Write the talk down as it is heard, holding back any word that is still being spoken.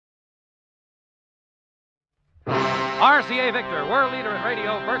RCA Victor, world leader in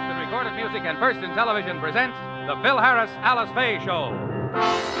radio, first in recorded music, and first in television, presents the Phil Harris, Alice Faye Show.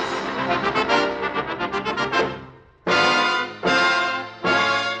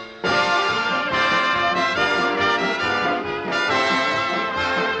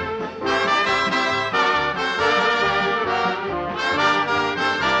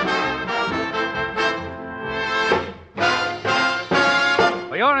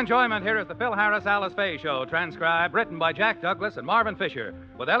 For your enjoyment, here is the Phil Harris, Alice Faye Show, transcribed, written by Jack Douglas and Marvin Fisher,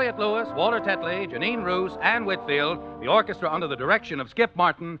 with Elliott Lewis, Walter Tetley, Janine Roos, Ann Whitfield, the orchestra under the direction of Skip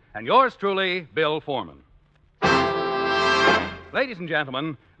Martin, and yours truly, Bill Foreman. Ladies and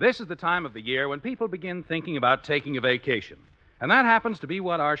gentlemen, this is the time of the year when people begin thinking about taking a vacation. And that happens to be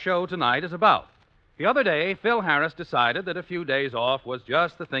what our show tonight is about. The other day, Phil Harris decided that a few days off was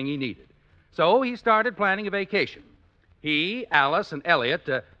just the thing he needed. So he started planning a vacation. He, Alice, and Elliot,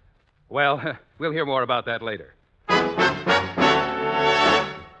 we'll hear more about that later.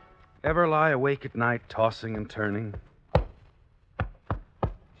 Ever lie awake at night, tossing and turning?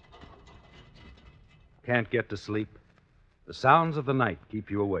 Can't get to sleep? The sounds of the night keep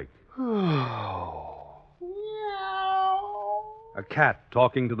you awake. A cat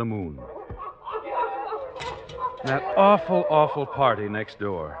talking to the moon. That awful, awful party next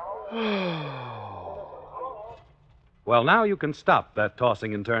door. Well, now you can stop that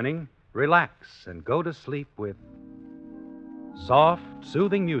tossing and turning, relax, and go to sleep with soft,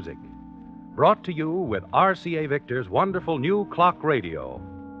 soothing music, brought to you with RCA Victor's wonderful new clock radio.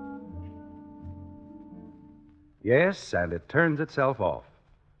 Yes, and it turns itself off.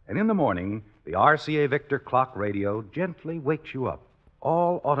 And in the morning, the RCA Victor clock radio gently wakes you up,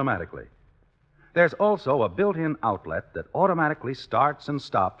 all automatically. There's also a built-in outlet that automatically starts and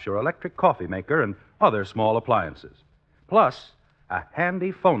stops your electric coffee maker and other small appliances. Plus, a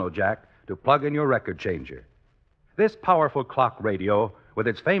handy phono jack to plug in your record changer. This powerful clock radio, with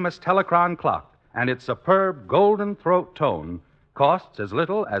its famous Telechron clock and its superb golden throat tone, costs as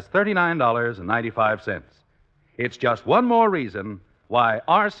little as $39.95. It's just one more reason why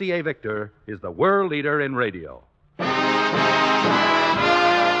RCA Victor is the world leader in radio.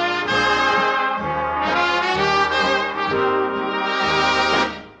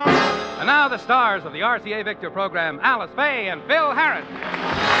 And now the stars of the RCA Victor program, Alice Faye and Phil Harris.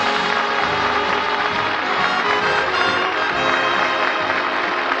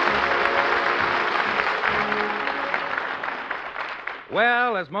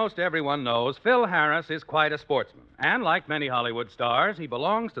 Well, as most everyone knows, Phil Harris is quite a sportsman. And like many Hollywood stars, he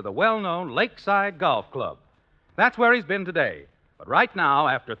belongs to the well-known Lakeside Golf Club. That's where he's been today. But right now,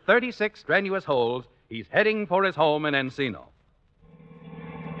 after 36 strenuous holes, he's heading for his home in Encino.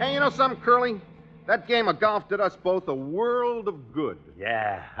 Hey, you know something, Curly? That game of golf did us both a world of good.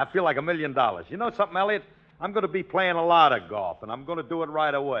 Yeah, I feel like $1 million. You know something, Elliot? I'm going to be playing a lot of golf, and I'm going to do it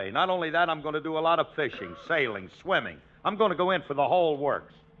right away. Not only that, I'm going to do a lot of fishing, sailing, swimming. I'm going to go in for the whole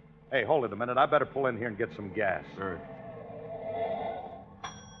works. Hey, hold it a minute. I better pull in here and get some gas. Sure.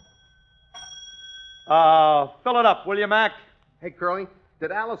 Fill it up, will you, Mac? Hey, Curly,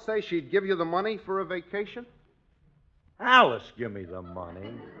 did Alice say she'd give you the money for a vacation? Alice, give me the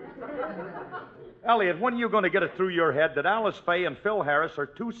money. Elliot, when are you going to get it through your head that Alice Faye and Phil Harris are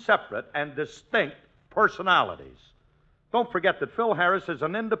two separate and distinct personalities? Don't forget that Phil Harris is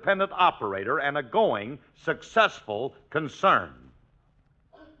an independent operator and a going, successful concern.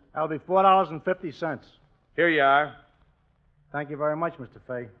 That'll be $4.50. Here you are. Thank you very much, Mr.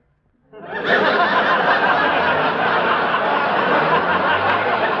 Faye.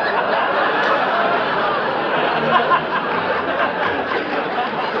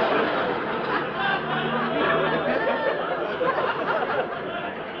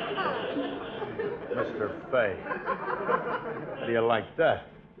 Mr. Faye. How do you like that?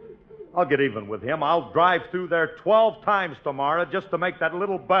 I'll get even with him. I'll drive through there 12 times tomorrow just to make that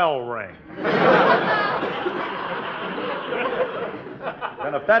little bell ring.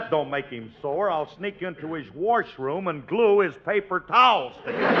 And if that don't make him sore, I'll sneak into his washroom and glue his paper towels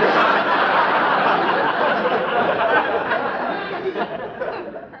together.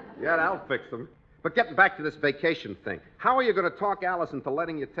 Yeah, that'll fix them. But getting back to this vacation thing, how are you going to talk Alice into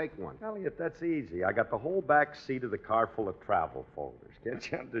letting you take one? Elliot, that's easy. I got the whole back seat of the car full of travel folders.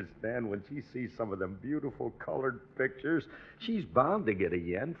 Can't you understand? When she sees some of them beautiful colored pictures, she's bound to get a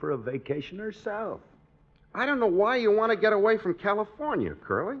yen for a vacation herself. I don't know why you want to get away from California,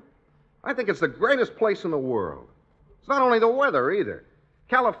 Curly. I think it's the greatest place in the world. It's not only the weather, either.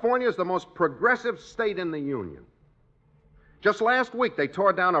 California is the most progressive state in the Union. Just last week, they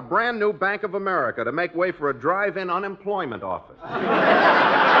tore down a brand new Bank of America to make way for a drive-in unemployment office.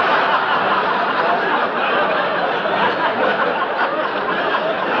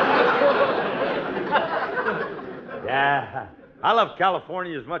 love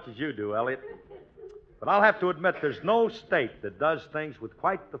California as much as you do, Elliot. But I'll have to admit there's no state that does things with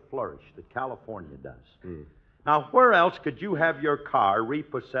quite the flourish that California does. Now, where else could you have your car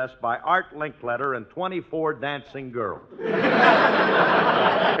repossessed by Art Linkletter and 24 dancing girls?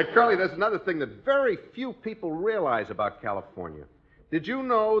 Hey, Curly, there's another thing that very few people realize about California. Did you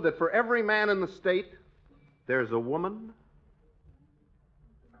know that for every man in the state, there's a woman?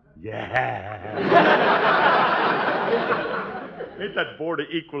 Yeah. Ain't that Board of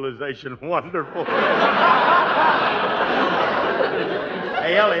Equalization wonderful?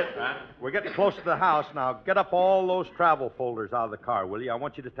 Hey, Elliot, we're getting close to the house now. Get up all those travel folders out of the car, will you? I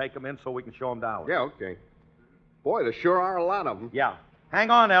want you to take them in so we can show them to Alice. Yeah, okay. Boy, there sure are a lot of them. Yeah. Hang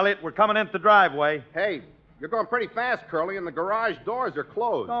on, Elliot. We're coming into the driveway. Hey, you're going pretty fast, Curly, and the garage doors are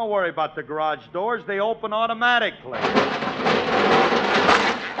closed. Don't worry about the garage doors. They open automatically.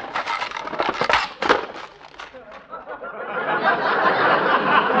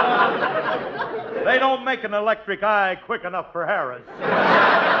 They don't make an electric eye quick enough for Harris.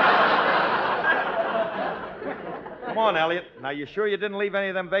 Come on, Elliot. Now, you sure you didn't leave any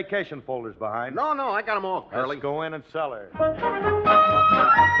of them vacation folders behind? No, I got them all, Curly. Let's go in and sell her.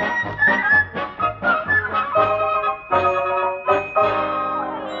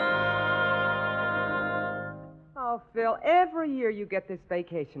 Oh, Phil, every year you get this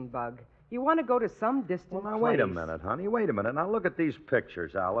vacation bug. You want to go to some distant Well, now, place. wait a minute, honey. Wait a minute. Now, look at these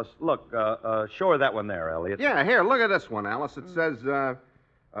pictures, Alice. Look, show her that one there, Elliot. Yeah, here, look at this one, Alice. It says,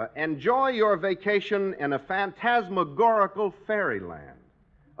 enjoy your vacation in a phantasmagorical fairyland.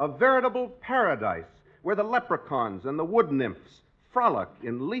 A veritable paradise where the leprechauns and the wood nymphs frolic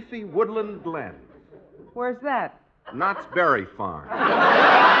in leafy woodland glens. Where's that? Knott's Berry Farm.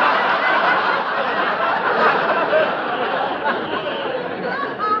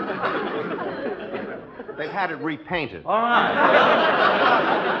 They've had it repainted. All right.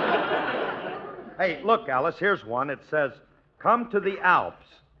 Hey, look, Alice, here's one. It says, come to the Alps.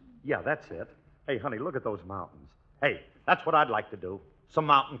 Yeah, that's it. Hey, honey, look at those mountains. Hey, that's what I'd like to do. Some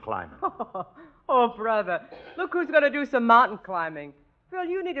mountain climbing. Oh, brother. Look who's going to do some mountain climbing. Phil,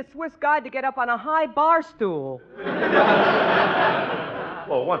 you need a Swiss guide to get up on a high bar stool.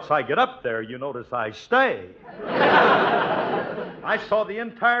 Well, once I get up there, you notice I stay. I saw the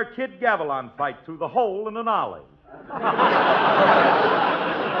entire Kid Gavilan fight through the hole in an alley.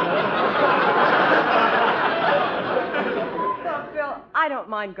 Well, Phil, I don't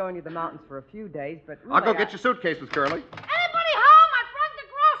mind going to the mountains for a few days, but really, I'll go get your suitcases, Curly. Anybody home? I brought the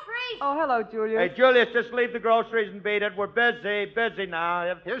groceries. Oh, hello, Julius. Hey, Julius, just leave the groceries and beat it. We're busy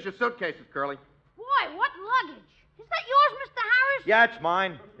now. Here's your suitcases, Curly. Boy, what luggage. Is that yours, Mr. Harris? Yeah, it's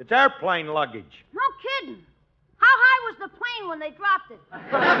mine. It's airplane luggage. No kidding. How high was the plane when they dropped it?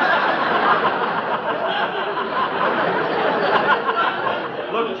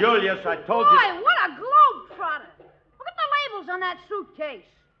 Look, Julius, I told you. Boy, what a globe-trotter. Look at the labels on that suitcase.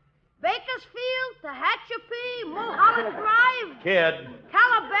 Bakersfield, Tehachapi, Mulholland Drive, Kid.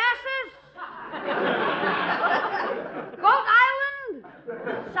 Calabasas, Goat Island,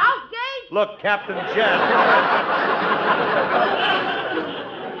 Southgate. Look, Captain Jet.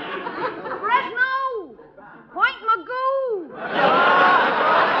 Fresno, Point Magoo,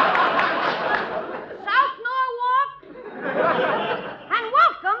 South Norwalk, and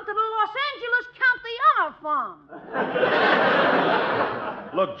welcome to the Los Angeles County Honor Farm.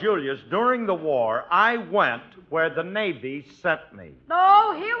 Look, Julius, during the war, I went where the Navy sent me.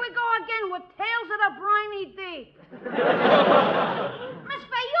 Oh, here we go again with tales of the briny deep. Miss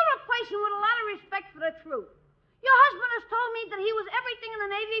Faye, you're a person with a lot of respect for the truth. Your husband has told me that he was everything in the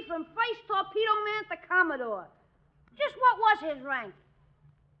Navy from first torpedo man to Commodore. Just what was his rank?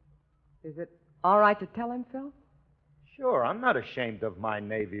 Is it all right to tell him, Phil? Sure, I'm not ashamed of my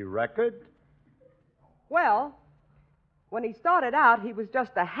Navy record. Well, when he started out, he was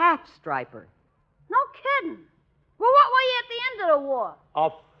just a half-striper. No kidding. Well, what were you at the end of the war? A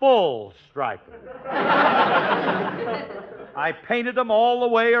full striper. I painted them all the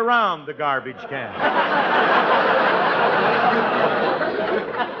way around the garbage can.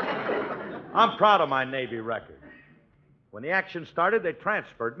 I'm proud of my Navy record. When the action started, they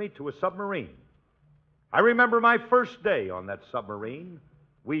transferred me to a submarine. I remember my first day on that submarine.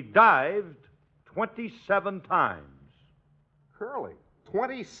 We dived 27 times. Curly,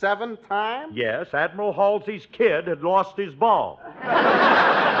 27 times? Yes, Admiral Halsey's kid had lost his ball. It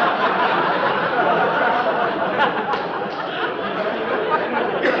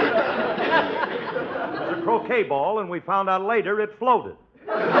was a croquet ball, and we found out later it floated.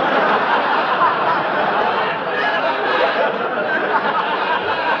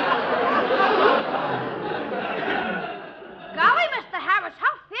 Golly,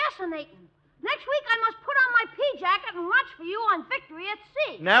 factory at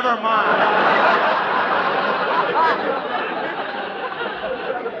sea. Never mind.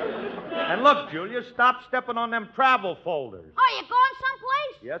 And look, Julius, stop stepping on them travel folders. Oh, you going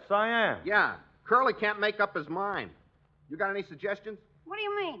someplace? Yes, I am. Yeah, Curly can't make up his mind. You got any suggestions? What do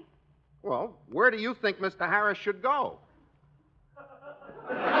you mean? Well, where do you think Mr. Harris should go?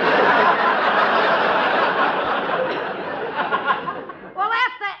 Well,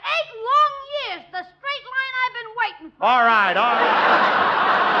 after 8 long years, the straight line I've been waiting for. All right.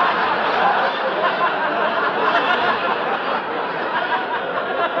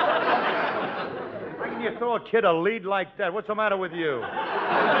 How can you throw a kid a lead like that? What's the matter with you?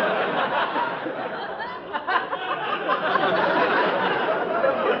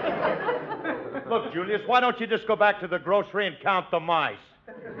 Look, Julius, why don't you just go back to the grocery and count the mice?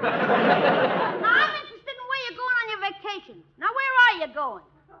 Now, I'm interested in where you're going on your vacation. Now, where are you going?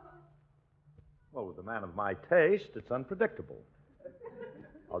 Well, with a man of my taste, it's unpredictable.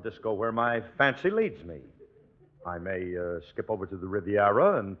 I'll just go where my fancy leads me. I may skip over to the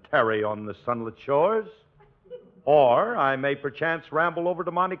Riviera and tarry on the sunlit shores. Or I may perchance ramble over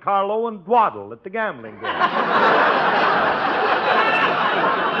to Monte Carlo and dwaddle at the gambling game.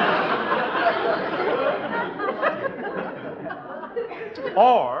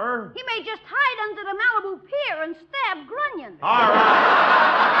 Or... He may just hide under the Malibu pier and stab Grunion. All right.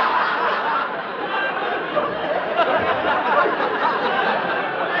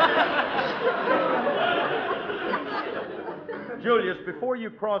 Julius, before you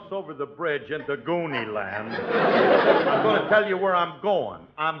cross over the bridge into Goonie Land, I'm going to tell you where I'm going.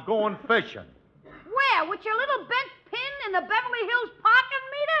 I'm going fishing. Where? With your little bent pin in the Beverly Hills parking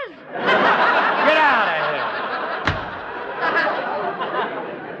meters? Get out of here.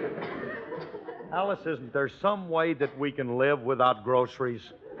 Alice, isn't there some way that we can live without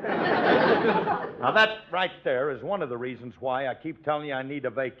groceries? Now, that right there is one of the reasons why I keep telling you I need a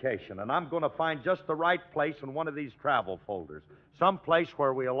vacation, and I'm going to find just the right place in one of these travel folders, some place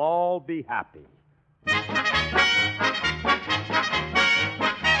where we'll all be happy.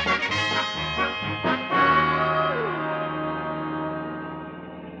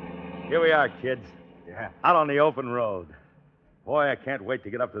 Here we are, kids. Yeah. Out on the open road. Boy, I can't wait to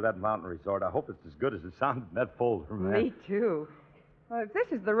get up to that mountain resort. I hope it's as good as it sounded in that folder, man. Me too. Well, if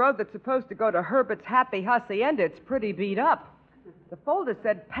this is the road that's supposed to go to Herbert's Happy Hacienda, it's pretty beat up. The folder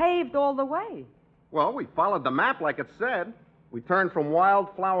said paved all the way. Well, we followed the map like it said. We turned from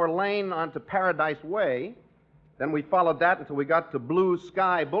Wildflower Lane onto Paradise Way. Then we followed that until we got to Blue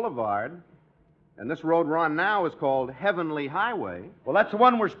Sky Boulevard. And this road we're on now is called Heavenly Highway. Well, that's the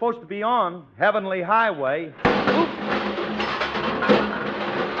one we're supposed to be on, Heavenly Highway.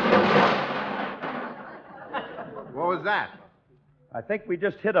 What was that? I think we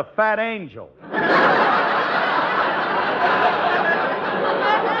just hit a fat angel.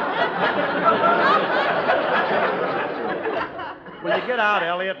 Will you get out,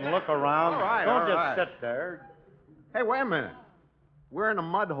 Elliot, and look around? All right, Don't all just right. sit there. Hey, wait a minute. We're in a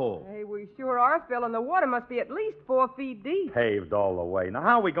mud hole. Hey, we sure are, Phil, and the water must be at least 4 feet deep. Paved all the way. Now,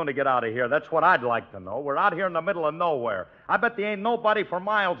 how are we going to get out of here? That's what I'd like to know. We're out here in the middle of nowhere. I bet there ain't nobody for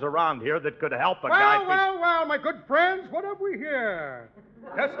miles around here that could help a guy. Well, my good friends, what have we here?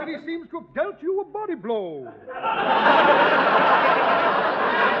 Destiny seems to have dealt you a body blow.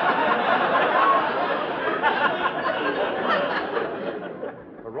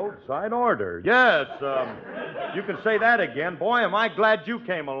 A roadside order. Yes, you can say that again. Boy, am I glad you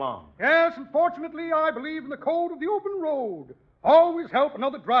came along. Yes, unfortunately, I believe in the code of the open road. Always help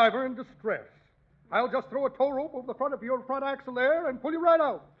another driver in distress. I'll just throw a tow rope over the front of your front axle there and pull you right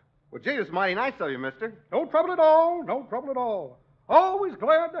out. Well, gee, it's mighty nice of you, mister. No trouble at all, no trouble at all. Always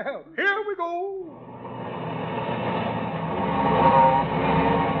glad to help. Here we go.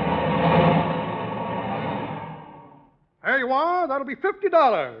 There you are. That'll be $50.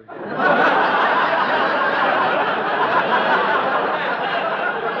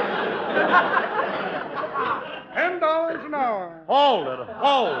 $10 an hour. Hold it.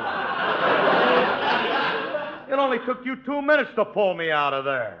 It only took you 2 minutes to pull me out of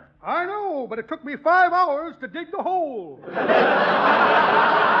there. I know, but it took me 5 hours to dig the hole.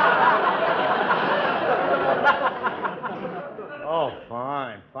 Oh,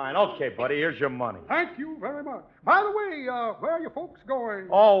 fine. Okay, buddy, here's your money. Thank you very much. By the way, where are you folks going?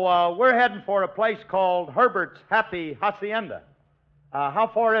 Oh, we're heading for a place called Herbert's Happy Hacienda.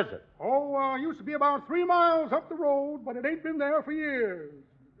 How far is it? Oh, used to be about 3 miles up the road, but it ain't been there for years.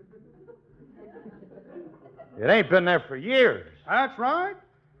 It ain't been there for years. That's right.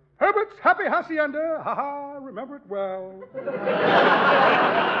 Herbert's Happy Hacienda. Ha-ha, remember it well.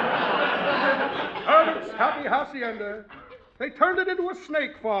 Herbert's Happy Hacienda. They turned it into a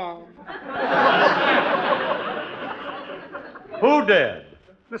snake farm. Who did?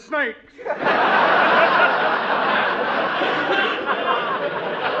 The snakes.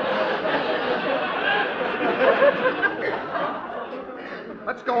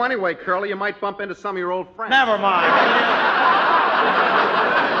 Let's go anyway, Curly. You might bump into some of your old friends. Never mind.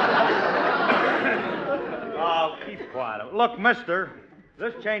 Oh, keep quiet. Look, mister,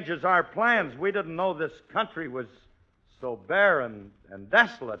 this changes our plans. We didn't know this country was so bare and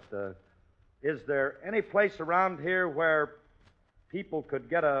desolate. Is there any place around here where people could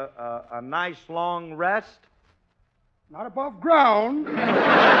get a nice long rest? Not above ground.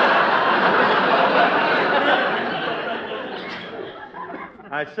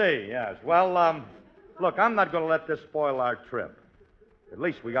 I see, yes. Well, look, I'm not going to let this spoil our trip. At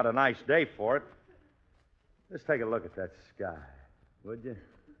least we got a nice day for it. Let's take a look at that sky, would you?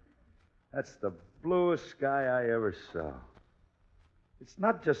 That's the bluest sky I ever saw. It's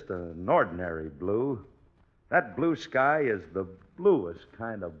not just an ordinary blue. That blue sky is the bluest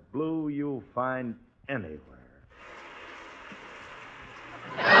kind of blue you'll find anywhere.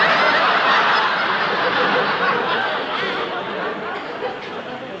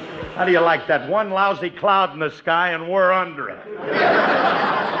 How do you like that? One lousy cloud in the sky and we're under it.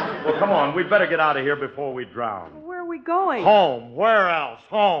 Well, come on. We'd better get out of here before we drown. Where are we going? Home. Where else?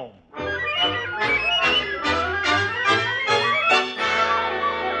 Home.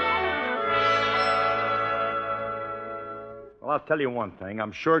 Well, I'll tell you one thing.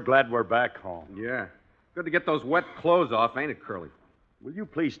 I'm sure glad we're back home. Yeah. Good to get those wet clothes off, ain't it, Curly? Will you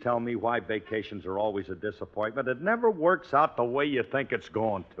please tell me why vacations are always a disappointment? It never works out the way you think it's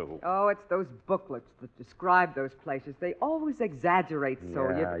going to. Oh, it's those booklets that describe those places. They always exaggerate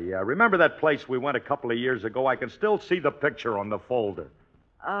so. Yeah. Remember that place we went a couple of years ago? I can still see the picture on the folder.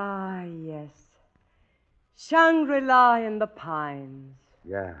 Ah, yes. Shangri-La in the Pines.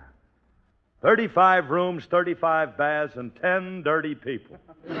 Yeah. 35 rooms, 35 baths, and 10 dirty people.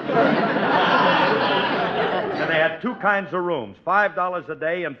 And they had two kinds of rooms, $5 a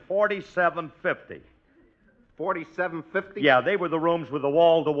day and $47.50. $47.50? Yeah, they were the rooms with the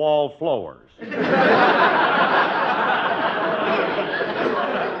wall-to-wall floors. You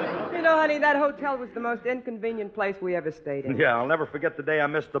know, honey, that hotel was the most inconvenient place we ever stayed in. Yeah, I'll never forget the day I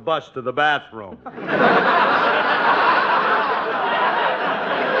missed the bus to the bathroom.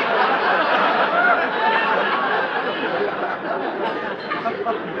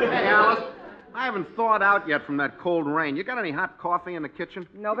 Hey, Alice, I haven't thawed out yet from that cold rain. You got any hot coffee in the kitchen?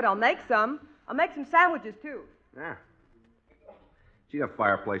 No, but I'll make some. I'll make some sandwiches, too. Yeah. Gee, that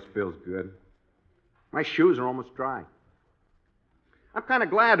fireplace feels good. My shoes are almost dry. I'm kind of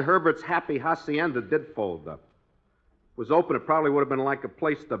glad Herbert's Happy Hacienda did fold up. If it was open, it probably would have been like a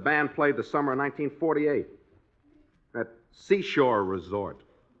place the band played the summer of 1948. That seashore resort.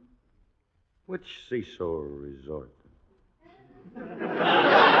 Which seashore resort?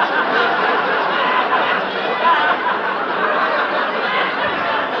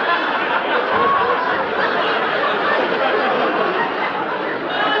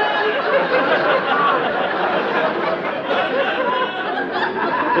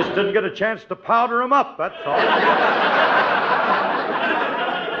 Just didn't get a chance to powder him up, that's all.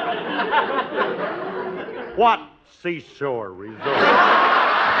 What seashore resort?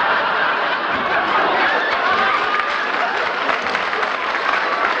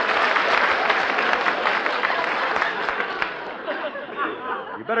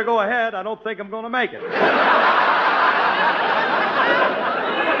 You better go ahead. I don't think I'm going to make it.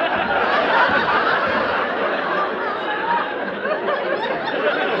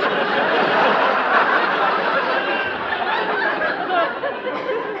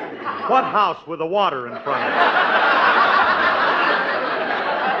 What house with the water in front of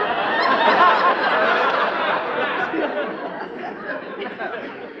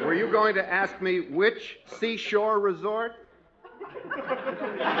it? Were you going to ask me which seashore resort?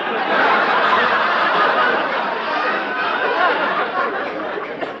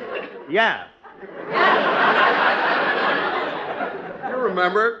 Yeah. You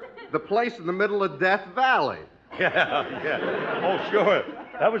remember, the place in the middle of Death Valley. Yeah. Oh, sure.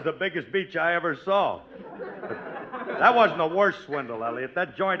 That was the biggest beach I ever saw. That wasn't the worst swindle, Elliot.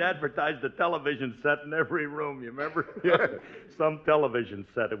 That joint advertised a television set in every room, you remember? Yeah. Some television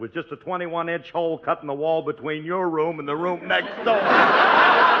set. It was just a 21-inch hole cut in the wall between your room and the room next door.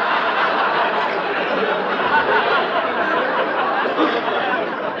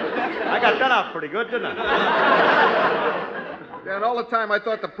 I got that out pretty good, didn't I? Yeah, and all the time I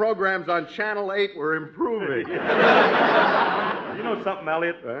thought the programs on Channel 8 were improving. You know something,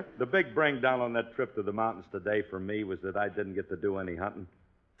 Elliot? Huh? The big bring down on that trip to the mountains today for me was that I didn't get to do any hunting.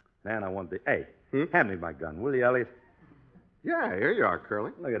 Man, I wanted to... Hey, hand me my gun, will you, Elliot? Yeah, here you are,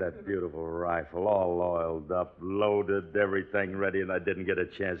 Curly. Look at that beautiful rifle, all oiled up, loaded, everything ready, and I didn't get a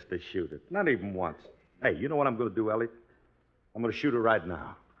chance to shoot it. Not even once. Hey, you know what I'm going to do, Elliot? I'm going to shoot it right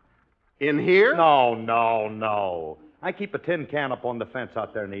now. In here? No. I keep a tin can up on the fence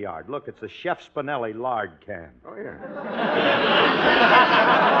out there in the yard. Look, it's a Chef Spinelli lard can. Oh, yeah.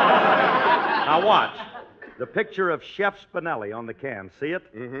 Now watch. The picture of Chef Spinelli on the can. See it?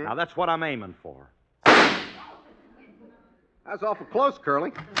 Mm-hmm. Now that's what I'm aiming for. That was awful close,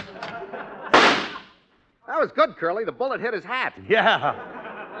 Curly. That was good, Curly. The bullet hit his hat. Yeah.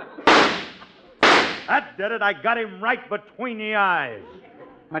 That did it. I got him right between the eyes.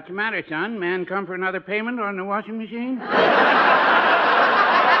 What's the matter, son? Man come for another payment on the washing machine?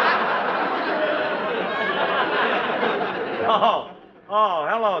 Oh,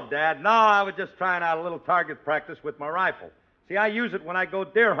 hello, Dad. No, I was just trying out a little target practice with my rifle. See, I use it when I go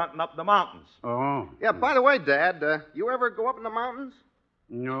deer hunting up the mountains. Oh. Yeah, by the way, Dad, you ever go up in the mountains?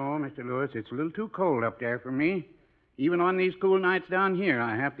 No, Mr. Lewis, it's a little too cold up there for me. Even on these cool nights down here,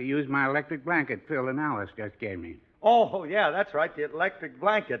 I have to use my electric blanket Phil and Alice just gave me. Oh, yeah, that's right, the electric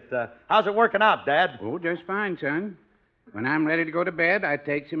blanket. How's it working out, Dad? Oh, just fine, son. When I'm ready to go to bed, I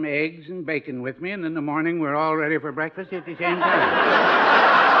take some eggs and bacon with me, and in the morning we're all ready for breakfast at the same time.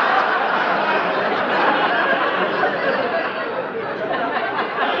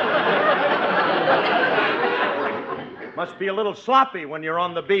 Must be a little sloppy when you're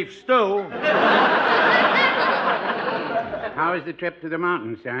on the beef stew. How was the trip to the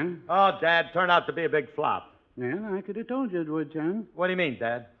mountains, son? Oh, Dad, turned out to be a big flop. Well, I could have told you it would, son. What do you mean,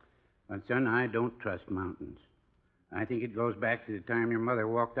 Dad? Well, son, I don't trust mountains. I think it goes back to the time your mother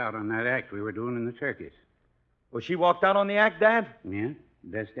walked out on that act we were doing in the circus. Well, she walked out on the act, Dad? Yeah,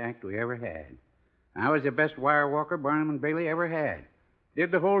 best act we ever had. I was the best wire walker Barnum and Bailey ever had.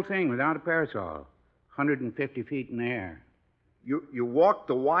 Did the whole thing without a parasol, 150 feet in the air. You walked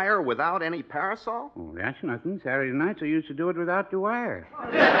the wire without any parasol? Oh, that's nothing. Saturday nights I used to do it without the wire.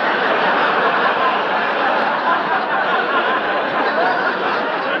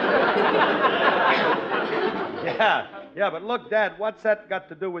 Yeah, but look, Dad, what's that got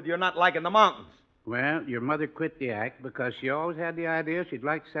to do with your not liking the mountains? Well, your mother quit the act because she always had the idea she'd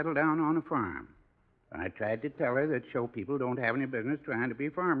like to settle down on a farm. I tried to tell her that show people don't have any business trying to be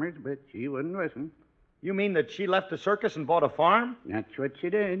farmers, but she wouldn't listen. You mean that she left the circus and bought a farm? That's what she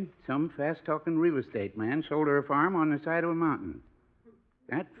did. Some fast-talking real estate man sold her a farm on the side of a mountain.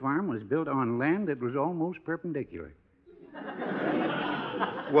 That farm was built on land that was almost perpendicular.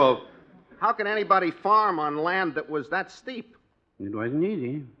 Well, how can anybody farm on land that was that steep? It wasn't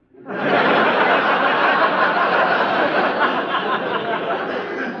easy.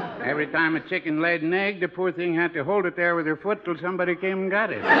 Every time a chicken laid an egg, the poor thing had to hold it there with her foot till somebody came and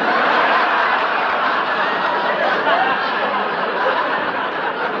got it.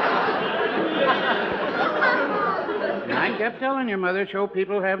 I kept telling your mother show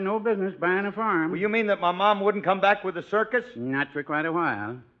people have no business buying a farm. Well, you mean that my mom wouldn't come back with the circus? Not for quite a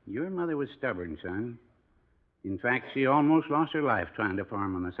while. Your mother was stubborn, son. In fact, she almost lost her life trying to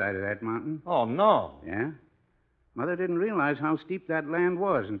farm on the side of that mountain. Oh, no. Yeah? Mother didn't realize how steep that land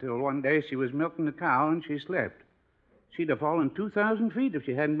was until one day she was milking the cow and she slipped. She'd have fallen 2,000 feet if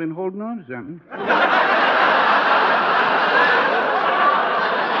she hadn't been holding on to something.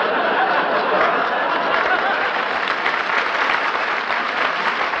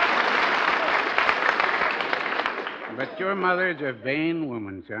 But your mother's a vain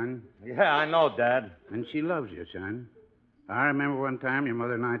woman, son. Yeah, I know, Dad. And she loves you, son. I remember one time your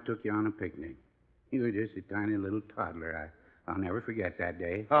mother and I took you on a picnic. You were just a tiny little toddler. I'll never forget that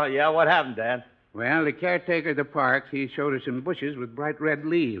day. Oh, yeah? What happened, Dad? Well, the caretaker of the park, he showed us some bushes with bright red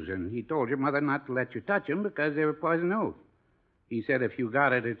leaves, and he told your mother not to let you touch them because they were poison oak. He said if you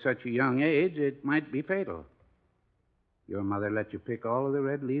got it at such a young age, it might be fatal. Your mother let you pick all of the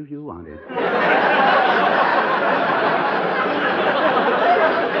red leaves you wanted.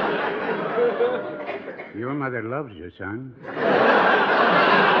 Your mother loves you, son.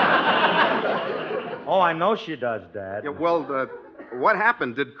 Oh, I know she does, Dad. Yeah, well, what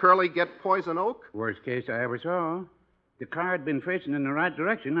happened? Did Curly get poison oak? Worst case I ever saw. The car had been facing in the right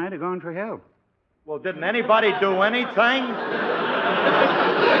direction. I'd have gone for help. Well, didn't anybody do anything?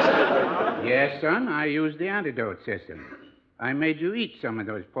 Yes, son, I used the antidote system. I made you eat some of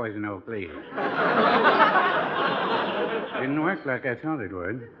those poison oak leaves. Didn't work like I thought it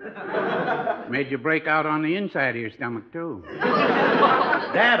would. Made you break out on the inside of your stomach, too.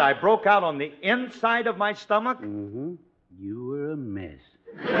 Dad, I broke out on the inside of my stomach? Mm-hmm. You were a mess.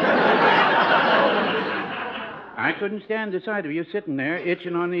 I couldn't stand the sight of you sitting there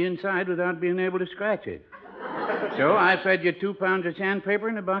itching on the inside without being able to scratch it. So I fed you 2 pounds of sandpaper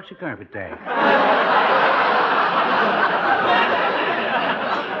and a box of carpet tag.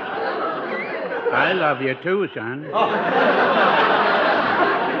 I love you too, son.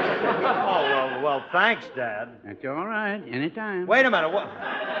 Well, thanks, Dad. That's all right. Anytime. Wait a minute.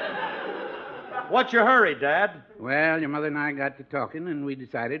 What's your hurry, Dad? Well, your mother and I got to talking, and we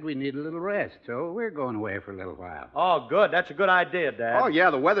decided we need a little rest, so we're going away for a little while. Oh, good. That's a good idea, Dad. Oh, yeah,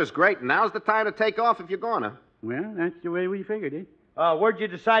 the weather's great, and now's the time to take off if you're gonna. Well, that's the way we figured it. Where'd you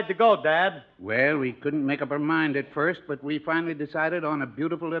decide to go, Dad? Well, we couldn't make up our mind at first, but we finally decided on a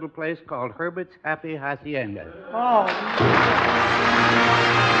beautiful little place called Herbert's Happy Hacienda. Oh.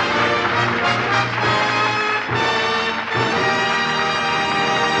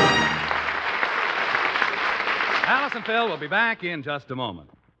 Alice and Phil will be back in just a moment.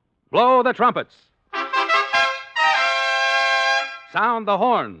 Blow the trumpets. Sound the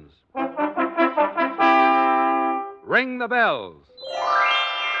horns. Ring the bells.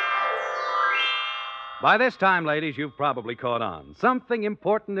 By this time, ladies, you've probably caught on. Something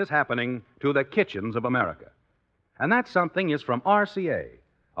important is happening to the kitchens of America. And that something is from RCA,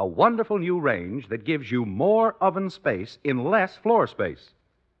 a wonderful new range that gives you more oven space in less floor space.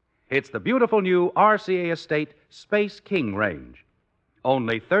 It's the beautiful new RCA Estate Space King range.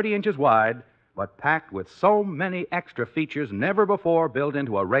 Only 30 inches wide, but packed with so many extra features never before built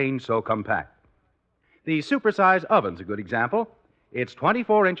into a range so compact. The supersize oven's a good example. It's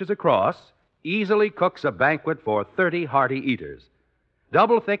 24 inches across, easily cooks a banquet for 30 hearty eaters.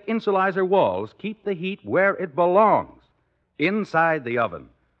 Double-thick insulator walls keep the heat where it belongs, inside the oven,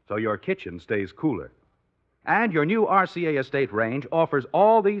 so your kitchen stays cooler. And your new RCA Estate range offers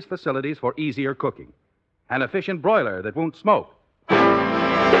all these facilities for easier cooking. An efficient broiler that won't smoke.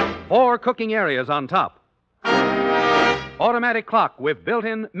 4 cooking areas on top. Automatic clock with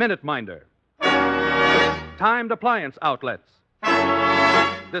built-in minute minder. Timed appliance outlets.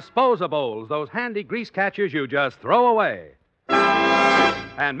 Disposables, those handy grease catchers you just throw away.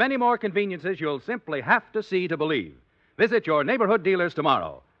 And many more conveniences you'll simply have to see to believe. Visit your neighborhood dealers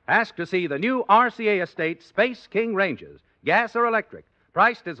tomorrow. Ask to see the new RCA Estate Space King ranges, gas or electric,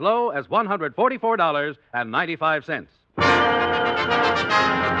 priced as low as $144.95.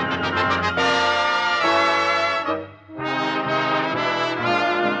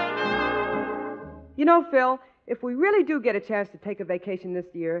 You know, Phil, if we really do get a chance to take a vacation this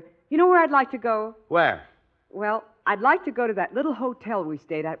year, you know where I'd like to go? Where? Well, I'd like to go to that little hotel we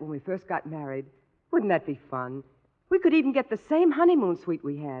stayed at when we first got married. Wouldn't that be fun? We could even get the same honeymoon suite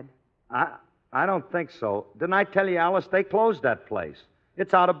we had. I don't think so. Didn't I tell you, Alice, they closed that place?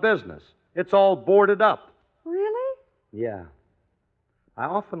 It's out of business. It's all boarded up. Really? Yeah. I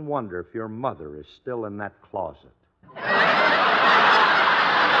often wonder if your mother is still in that closet.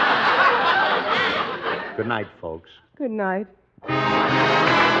 Good night, folks. Good night.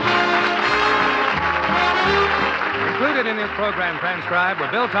 Included in this program transcribed were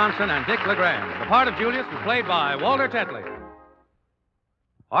Bill Thompson and Dick LeGrand. The part of Julius was played by Walter Tetley.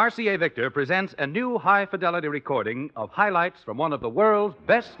 RCA Victor presents a new high-fidelity recording of highlights from one of the world's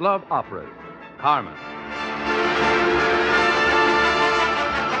best-loved operas, Carmen.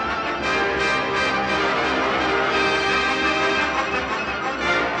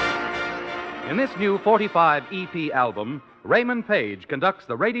 In this new 45 EP album, Raymond Page conducts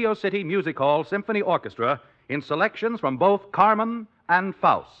the Radio City Music Hall Symphony Orchestra in selections from both Carmen and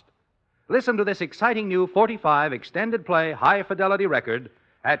Faust. Listen to this exciting new 45 extended play high-fidelity record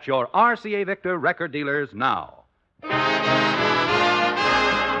at your RCA Victor record dealers now.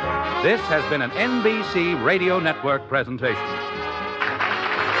 This has been an NBC Radio Network presentation.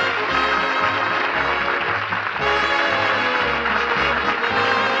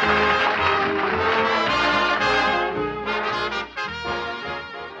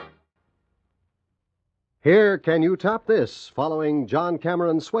 Here, Can You Top This? Following John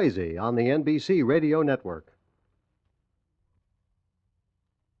Cameron Swayze on the NBC Radio Network.